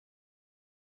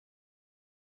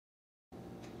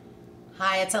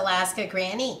Hi, it's Alaska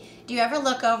Granny. Do you ever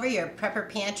look over your prepper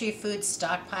pantry food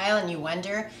stockpile and you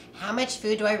wonder, how much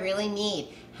food do I really need?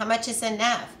 How much is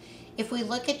enough? If we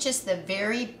look at just the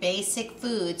very basic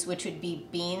foods, which would be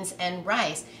beans and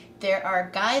rice, there are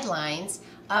guidelines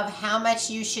of how much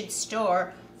you should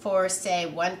store for, say,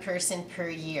 one person per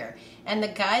year. And the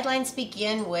guidelines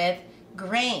begin with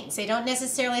grains. They don't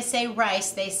necessarily say rice,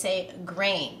 they say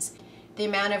grains. The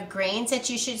amount of grains that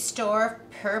you should store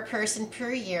per person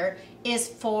per year is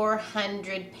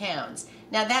 400 pounds.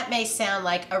 Now that may sound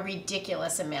like a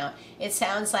ridiculous amount. It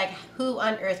sounds like who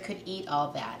on earth could eat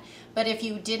all that? But if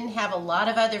you didn't have a lot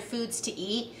of other foods to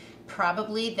eat,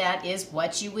 probably that is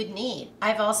what you would need.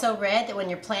 I've also read that when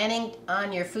you're planning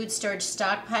on your food storage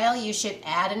stockpile, you should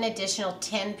add an additional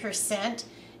 10%,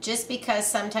 just because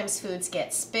sometimes foods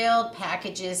get spilled,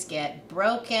 packages get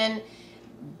broken,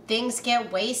 things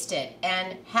get wasted,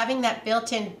 and having that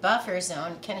built-in buffer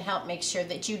zone can help make sure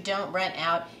that you don't run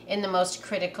out in the most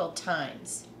critical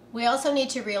times. We also need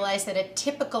to realize that a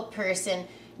typical person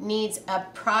needs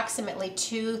approximately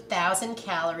 2,000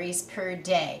 calories per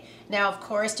day. Now, of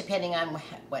course, depending on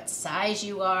what size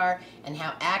you are and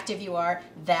how active you are,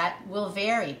 that will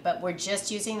vary, but we're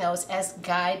just using those as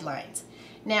guidelines.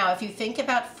 Now, if you think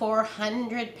about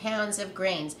 400 pounds of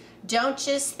grains, don't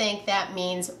just think that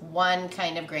means one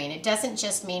kind of grain. It doesn't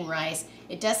just mean rice.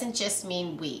 It doesn't just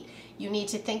mean wheat. You need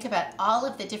to think about all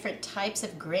of the different types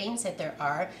of grains that there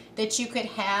are that you could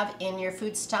have in your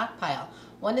food stockpile.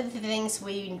 One of the things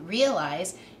we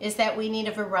realize is that we need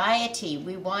a variety.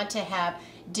 We want to have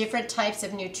different types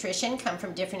of nutrition come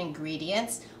from different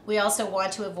ingredients. We also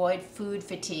want to avoid food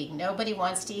fatigue. Nobody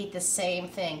wants to eat the same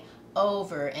thing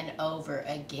over and over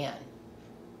again.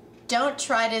 Don't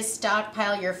try to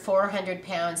stockpile your 400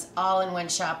 pounds all in one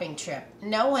shopping trip.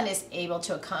 No one is able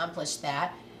to accomplish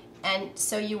that. And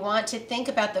so you want to think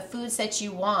about the foods that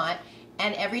you want,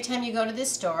 and every time you go to the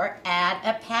store, add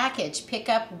a package. Pick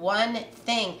up one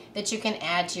thing that you can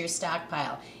add to your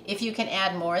stockpile. If you can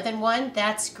add more than one,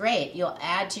 that's great. You'll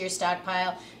add to your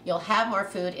stockpile, you'll have more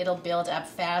food, it'll build up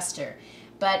faster.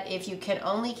 But if you can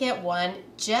only get one,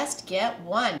 just get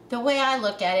one. The way I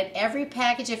look at it, every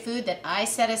package of food that I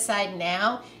set aside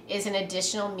now is an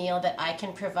additional meal that I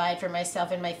can provide for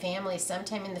myself and my family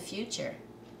sometime in the future.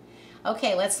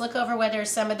 Okay, let's look over what are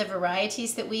some of the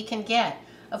varieties that we can get.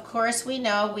 Of course, we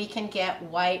know we can get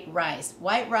white rice.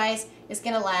 White rice is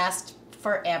going to last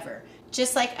forever.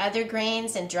 Just like other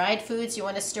grains and dried foods, you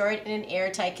want to store it in an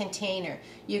airtight container.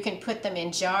 You can put them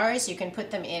in jars, you can put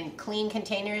them in clean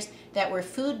containers that were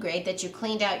food grade that you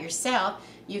cleaned out yourself.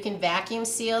 You can vacuum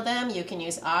seal them, you can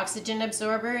use oxygen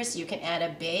absorbers, you can add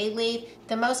a bay leaf.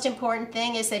 The most important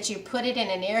thing is that you put it in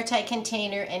an airtight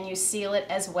container and you seal it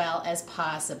as well as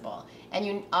possible. And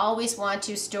you always want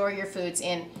to store your foods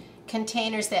in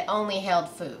containers that only held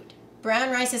food.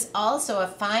 Brown rice is also a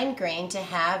fine grain to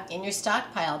have in your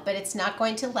stockpile, but it's not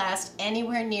going to last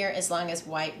anywhere near as long as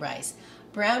white rice.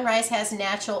 Brown rice has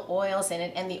natural oils in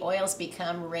it, and the oils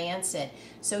become rancid.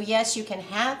 So yes, you can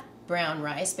have brown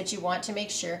rice, but you want to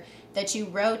make sure that you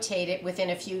rotate it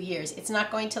within a few years. It's not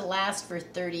going to last for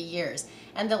 30 years.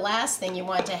 And the last thing you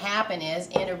want to happen is,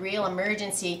 in a real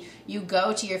emergency, you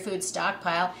go to your food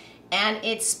stockpile and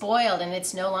it's spoiled and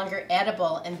it's no longer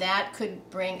edible, and that could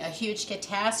bring a huge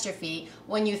catastrophe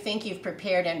when you think you've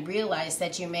prepared and realize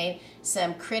that you made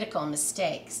some critical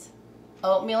mistakes.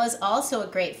 Oatmeal is also a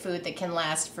great food that can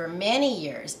last for many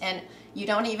years, and you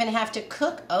don't even have to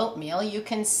cook oatmeal. You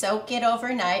can soak it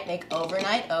overnight, make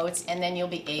overnight oats, and then you'll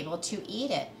be able to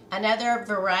eat it. Another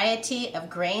variety of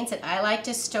grains that I like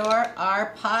to store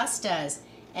are pastas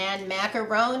and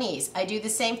macaronis. I do the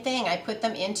same thing. I put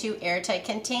them into airtight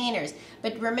containers.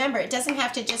 But remember, it doesn't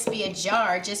have to just be a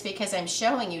jar just because I'm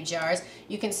showing you jars.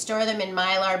 You can store them in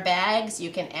Mylar bags. You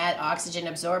can add oxygen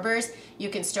absorbers. You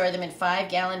can store them in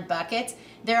 5-gallon buckets.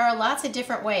 There are lots of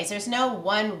different ways. There's no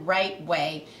one right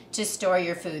way to store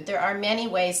your food. There are many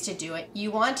ways to do it.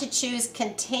 You want to choose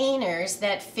containers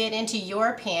that fit into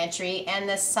your pantry and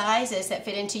the sizes that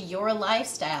fit into your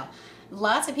lifestyle.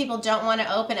 Lots of people don't want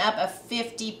to open up a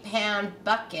 50-pound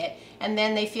bucket and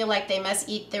then they feel like they must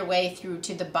eat their way through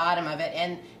to the bottom of it,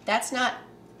 and that's not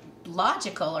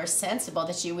logical or sensible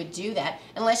that you would do that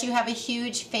unless you have a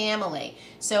huge family.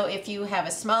 So if you have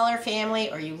a smaller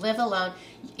family or you live alone,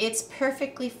 it's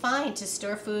perfectly fine to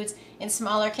store foods in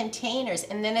smaller containers,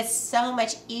 and then it's so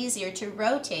much easier to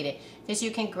rotate it because you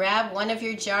can grab one of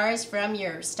your jars from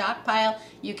your stockpile,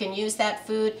 you can use that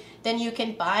food, then you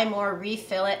can buy more,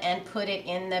 refill it, and put it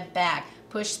in the back.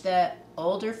 Push the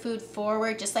older food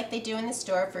forward just like they do in the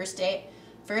store, first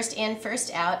first in,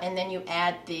 first out, and then you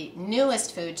add the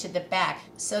newest food to the back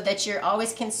so that you're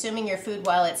always consuming your food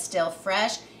while it's still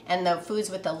fresh, and the foods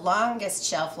with the longest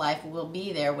shelf life will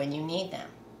be there when you need them.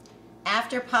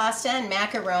 After pasta and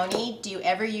macaroni, do you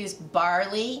ever use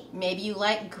barley? Maybe you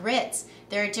like grits.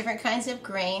 There are different kinds of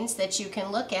grains that you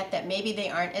can look at that maybe they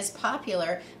aren't as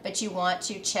popular, but you want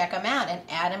to check them out and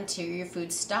add them to your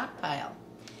food stockpile.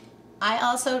 I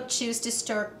also choose to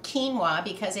store quinoa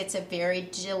because it's a very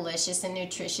delicious and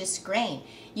nutritious grain.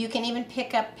 You can even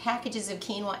pick up packages of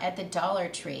quinoa at the Dollar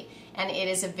Tree, and it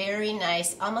is a very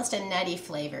nice, almost a nutty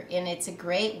flavor, and it's a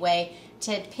great way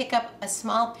to pick up a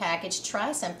small package,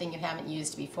 try something you haven't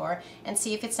used before, and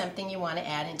see if it's something you want to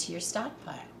add into your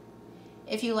stockpile.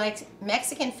 If you like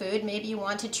Mexican food, maybe you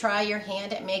want to try your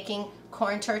hand at making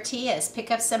corn tortillas. Pick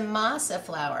up some masa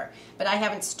flour. But I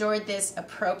haven't stored this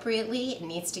appropriately. It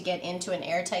needs to get into an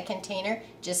airtight container,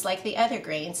 just like the other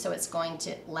grains, so it's going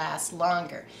to last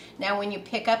longer. Now, when you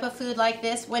pick up a food like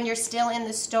this, when you're still in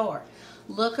the store,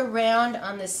 look around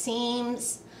on the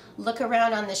seams, look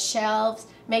around on the shelves.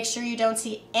 Make sure you don't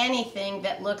see anything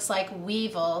that looks like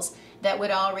weevils that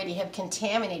would already have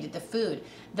contaminated the food.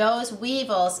 Those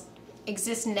weevils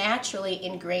exist naturally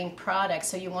in grain products,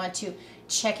 so you want to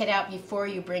check it out before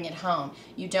you bring it home.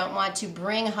 You don't want to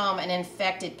bring home an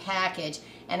infected package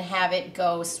and have it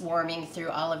go swarming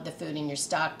through all of the food in your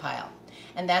stockpile.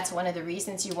 And that's one of the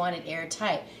reasons you want it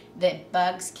airtight. That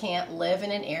bugs can't live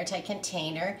in an airtight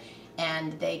container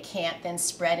and they can't then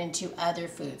spread into other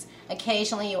foods.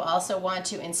 Occasionally you also want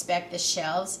to inspect the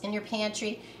shelves in your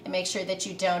pantry and make sure that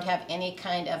you don't have any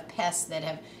kind of pests that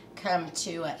have come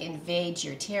to invade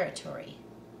your territory.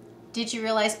 Did you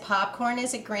realize popcorn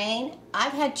is a grain?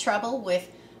 I've had trouble with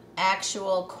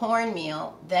actual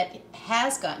cornmeal that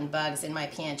has gotten bugs in my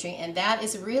pantry, and that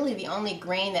is really the only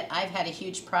grain that I've had a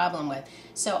huge problem with.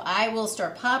 So I will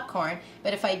store popcorn,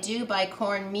 but if I do buy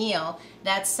cornmeal,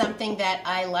 that's something that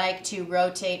I like to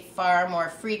rotate far more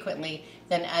frequently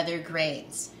than other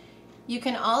grains. You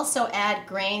can also add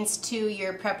grains to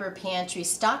your prepper pantry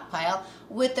stockpile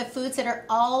with the foods that are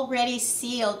already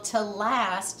sealed to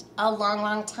last a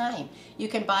long time. You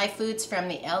can buy foods from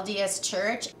the LDS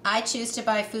Church. I choose to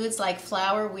buy foods like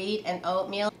flour, wheat, and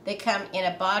oatmeal. They come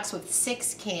in a box with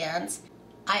 6 cans.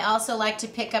 I also like to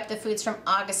pick up the foods from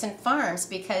Augustin Farms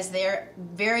because they're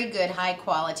very good high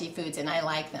quality foods and I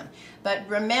like them. But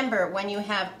remember, when you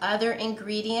have other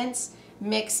ingredients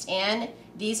mixed in,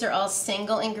 these are all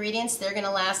single ingredients, they're going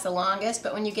to last the longest,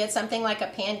 but when you get something like a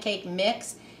pancake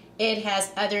mix, it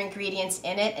has other ingredients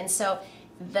in it, and so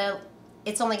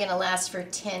it's only going to last for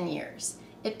 10 years.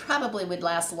 It probably would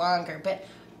last longer, but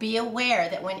be aware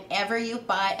that whenever you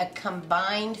buy a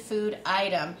combined food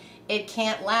item, it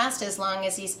can't last as long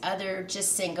as these other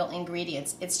just single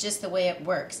ingredients. It's just the way it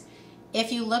works. If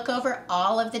you look over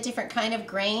all of the different kind of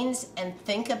grains and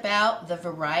think about the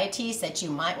varieties that you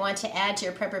might want to add to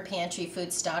your prepper pantry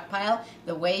food stockpile,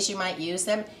 the ways you might use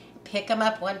them, pick them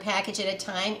up one package at a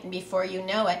time, and before you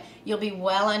know it, you'll be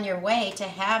well on your way to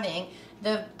having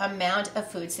the amount of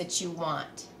foods that you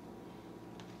want.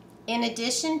 In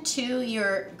addition to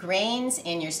your grains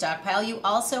in your stockpile, you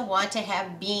also want to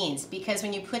have beans, because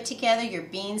when you put together your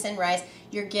beans and rice,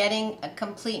 you're getting a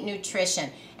complete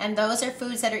nutrition. And those are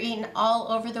foods that are eaten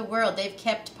all over the world. They've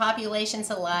kept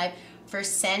populations alive for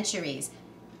centuries.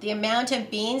 The amount of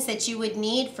beans that you would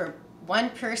need for one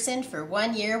person for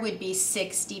 1 year would be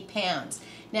 60 pounds.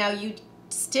 Now you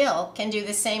still can do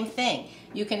the same thing.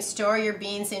 You can store your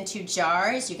beans into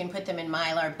jars, you can put them in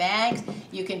Mylar bags,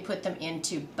 you can put them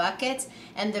into buckets,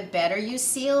 and the better you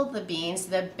seal the beans,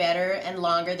 the better and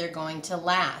longer they're going to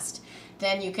last.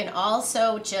 Then you can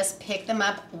also just pick them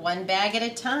up one bag at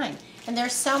a time. And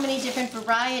there's so many different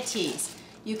varieties.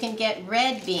 You can get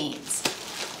red beans.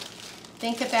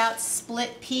 Think about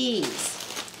split peas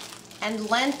and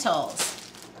lentils.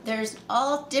 There's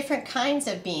all different kinds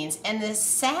of beans, and the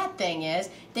sad thing is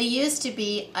they used to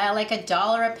be like $1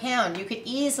 a pound. You could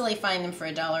easily find them for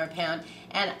 $1 a pound,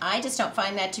 and I just don't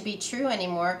find that to be true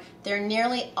anymore. They're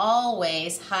nearly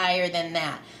always higher than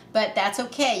that, but that's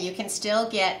okay. You can still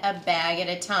get a bag at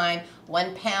a time,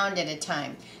 1 pound at a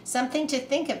time. Something to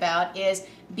think about is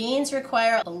beans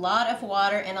require a lot of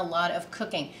water and a lot of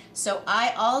cooking. So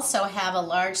I also have a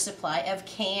large supply of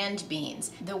canned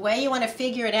beans. The way you want to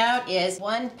figure it out is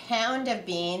 1 pound of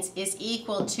beans is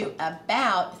equal to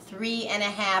about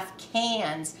 3.5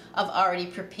 cans of already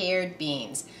prepared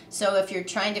beans. So if you're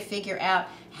trying to figure out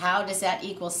how does that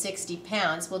equal 60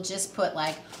 pounds, we'll just put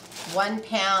like 1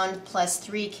 pound plus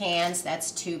 3 cans,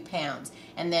 that's 2 pounds.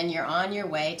 And then you're on your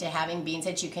way to having beans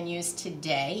that you can use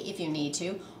today if you need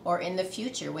to, or in the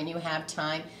future when you have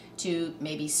time to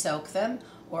maybe soak them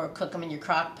or cook them in your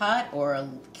crock pot, or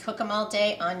cook them all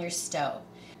day on your stove.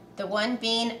 The one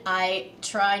bean I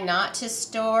try not to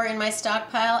store in my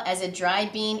stockpile as a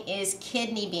dried bean is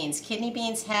kidney beans. Kidney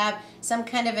beans have some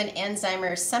kind of an enzyme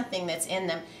or something that's in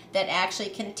them that actually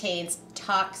contains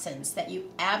toxins that you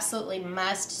absolutely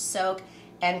must soak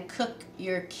and cook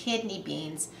your kidney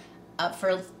beans up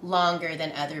for longer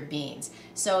than other beans.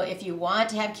 So if you want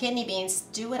to have kidney beans,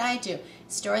 do what I do.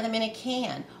 Store them in a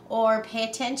can, or pay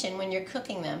attention when you're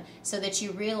cooking them so that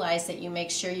you realize that you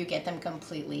make sure you get them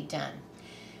completely done.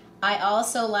 I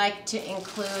also like to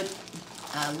include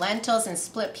lentils and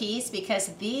split peas because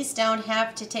these don't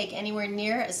have to take anywhere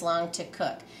near as long to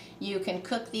cook. You can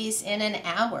cook these in an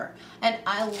hour. And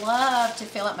I love to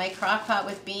fill up my crock pot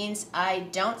with beans. I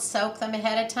don't soak them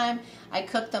ahead of time. I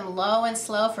cook them low and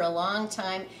slow for a long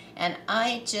time, and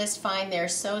I just find they're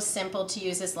so simple to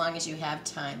use as long as you have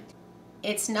time.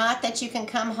 It's not that you can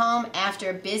come home after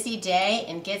a busy day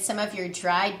and get some of your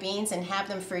dried beans and have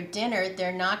them for dinner.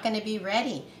 They're not going to be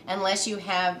ready unless you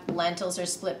have lentils or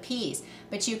split peas.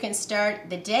 But you can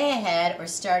start the day ahead or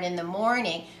start in the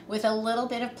morning with a little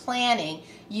bit of planning.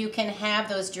 You can have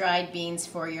those dried beans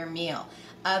for your meal.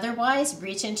 Otherwise,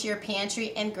 reach into your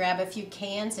pantry and grab a few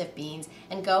cans of beans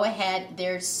and go ahead.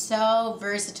 They're so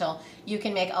versatile. You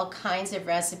can make all kinds of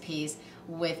recipes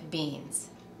with beans.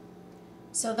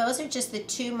 So those are just the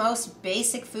two most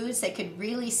basic foods that could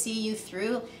really see you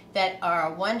through, that are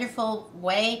a wonderful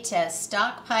way to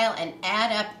stockpile and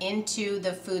add up into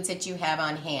the foods that you have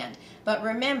on hand. But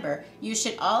remember, you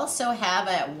should also have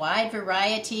a wide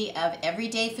variety of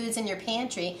everyday foods in your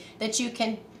pantry that you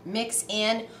can mix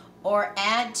in or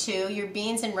add to your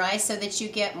beans and rice so that you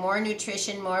get more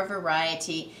nutrition, more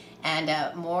variety,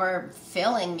 and more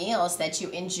filling meals that you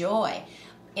enjoy.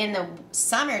 In the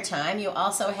summertime, you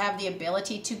also have the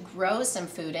ability to grow some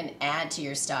food and add to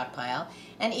your stockpile.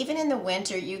 And even in the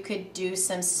winter, you could do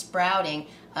some sprouting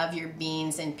of your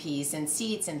beans and peas and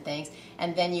seeds and things,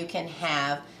 and then you can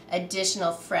have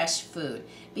additional fresh food.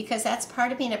 Because that's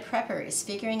part of being a prepper, is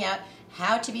figuring out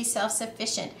how to be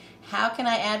self-sufficient. How can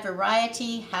I add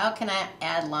variety? How can I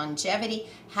add longevity?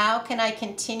 How can I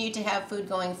continue to have food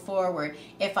going forward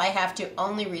if I have to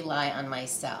only rely on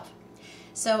myself?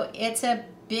 So it's a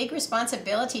big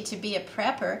responsibility to be a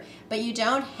prepper, but you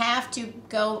don't have to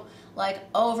go like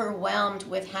overwhelmed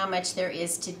with how much there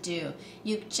is to do.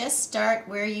 You just start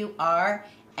where you are,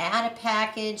 add a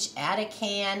package, add a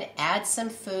can, add some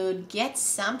food, get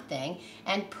something,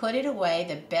 and put it away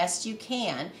the best you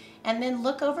can, and then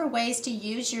look over ways to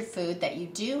use your food that you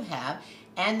do have,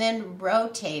 and then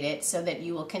rotate it so that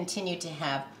you will continue to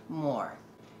have more.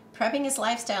 Prepping is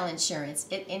lifestyle insurance.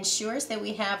 It ensures that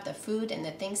we have the food and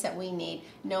the things that we need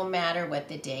no matter what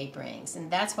the day brings. And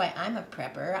that's why I'm a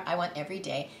prepper. I want every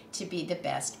day to be the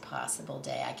best possible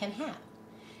day I can have.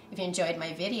 If you enjoyed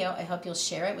my video, I hope you'll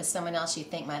share it with someone else you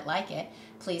think might like it.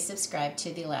 Please subscribe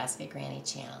to the Alaska Granny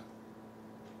channel.